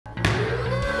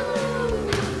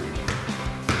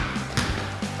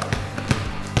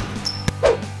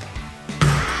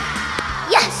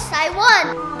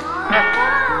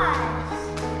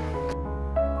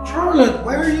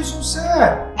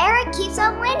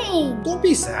learning. Don't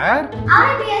be sad. I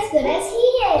want to be as good as he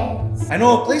is. I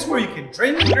know a place where you can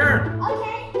train and learn.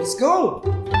 Okay. Let's go.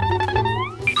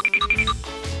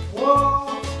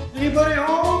 Whoa, anybody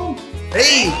home?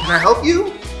 Hey, can I help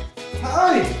you?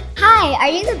 Hi. Hi, are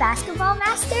you the basketball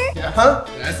master? Uh-huh,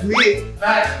 that's me. In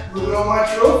fact, look at all my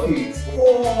trophies.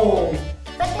 Oh,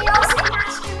 But they all say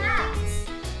Master Max.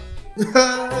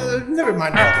 Never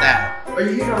mind about that. Are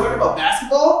you here to learn about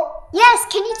basketball? Yes,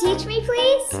 can you teach me,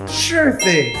 please? Sure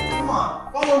thing. Come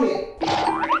on, follow me.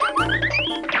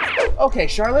 Okay,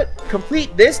 Charlotte,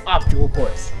 complete this obstacle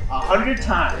course 100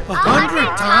 times.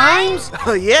 100 times?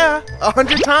 Oh yeah,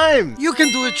 100 times. You can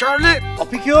do it, Charlotte. I'll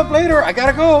pick you up later. I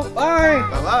gotta go. Bye.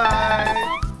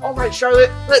 Bye-bye. All right,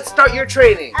 Charlotte, let's start your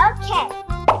training. Okay.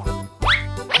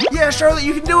 Yeah, Charlotte,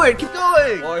 you can do it. Keep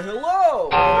going. Why, hello.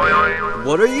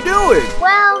 What are you doing?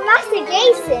 Well, Master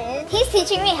Jason, he's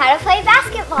teaching me how to play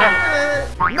basketball.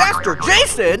 Master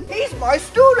Jason? He's my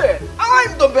student.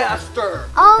 I'm the master.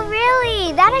 Oh,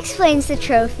 really? That explains the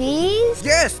trophies.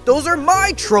 Yes, those are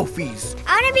my trophies.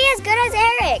 I want to be as good as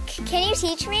Eric. Can you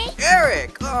teach me?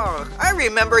 Eric, I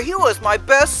remember he was my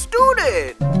best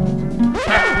student.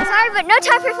 Sorry, but no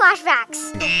time for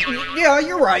flashbacks. Yeah,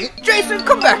 you're right. Jason,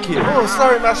 come back here. Oh,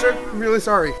 sorry, Master. I'm really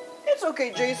sorry. It's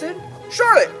okay, Jason.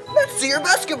 Charlotte, let's see your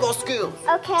basketball skills.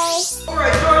 Okay. All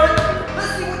right, Charlotte,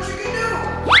 let's see what you can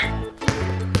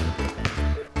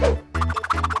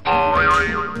Aww.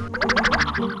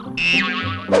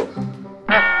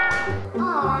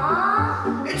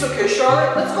 do. It's okay,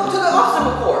 Charlotte. Let's go to the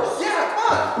obstacle course. Yeah,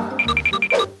 come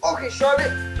on. Okay,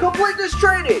 Charlotte, complete this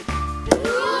training.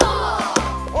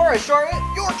 All right, Charlotte,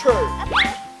 your turn.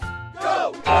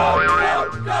 Go, go, go,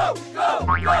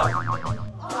 go, go, go.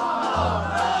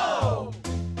 Oh, no.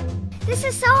 This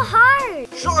is so hard.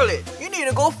 Charlotte, you need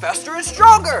to go faster and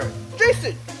stronger.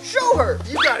 Jason, show her.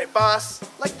 You got it, boss.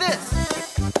 Like this.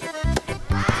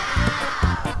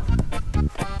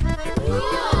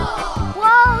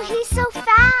 Whoa, he's so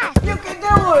fast. You can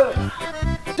do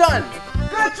it. Done.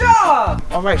 Good job.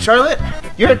 All right, Charlotte,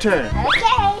 your turn.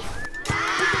 Okay.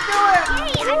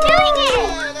 Hey, I'm doing it.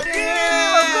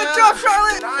 Yeah, good job,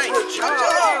 Charlotte. Nice Good job.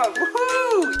 job.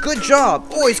 Woohoo. Good job.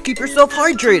 Always keep yourself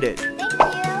hydrated. Thank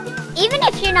you. Even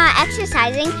if you're not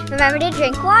exercising, remember to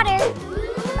drink water.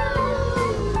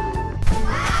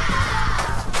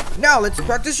 Now let's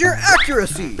practice your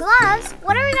accuracy. Gloves?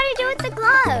 What are we gonna do with the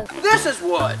glove? This is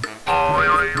what.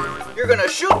 You're gonna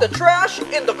shoot the trash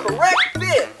in the correct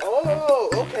bin. Oh,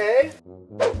 okay.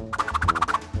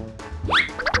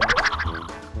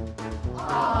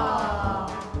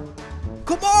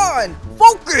 Come on,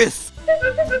 focus.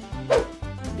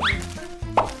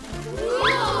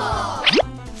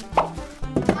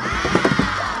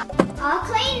 All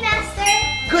clean, Master.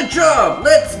 Good job.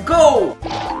 Let's go.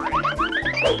 Good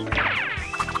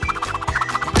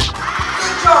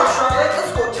job, Charlotte.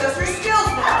 Let's go test your skills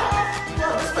now.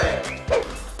 Now this way.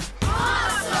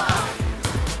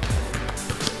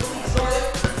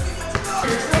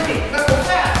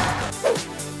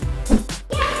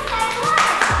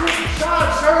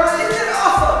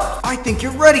 I think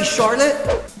you're ready, Charlotte.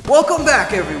 Welcome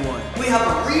back, everyone. We have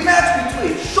a rematch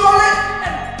between Charlotte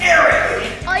and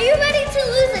Eric. Are you ready to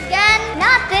lose again?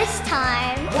 Not this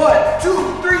time. 1,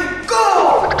 2, 3,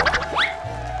 go!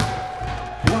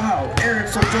 Wow,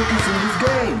 Eric's so focused in his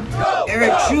game.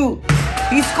 Eric, shoot.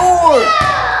 He scored.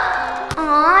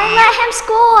 Aw, let him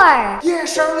score. Yeah,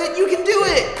 Charlotte, you can do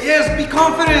it. Yes, be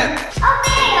confident.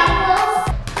 Okay, Uncles.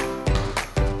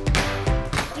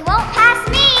 You won't pass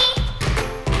me.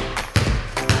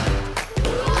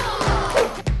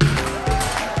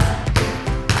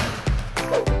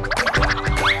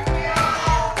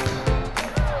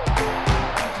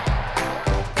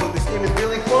 Oh, this game is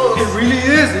really close. It really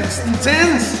is. It's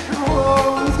intense.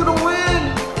 Oh, who's gonna win?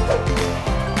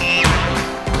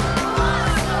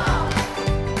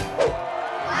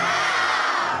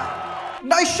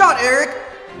 Nice shot, Eric.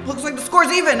 Looks like the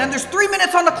score's even and there's 3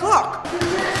 minutes on the clock. Go, go, go.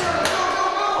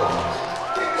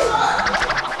 Take a shot.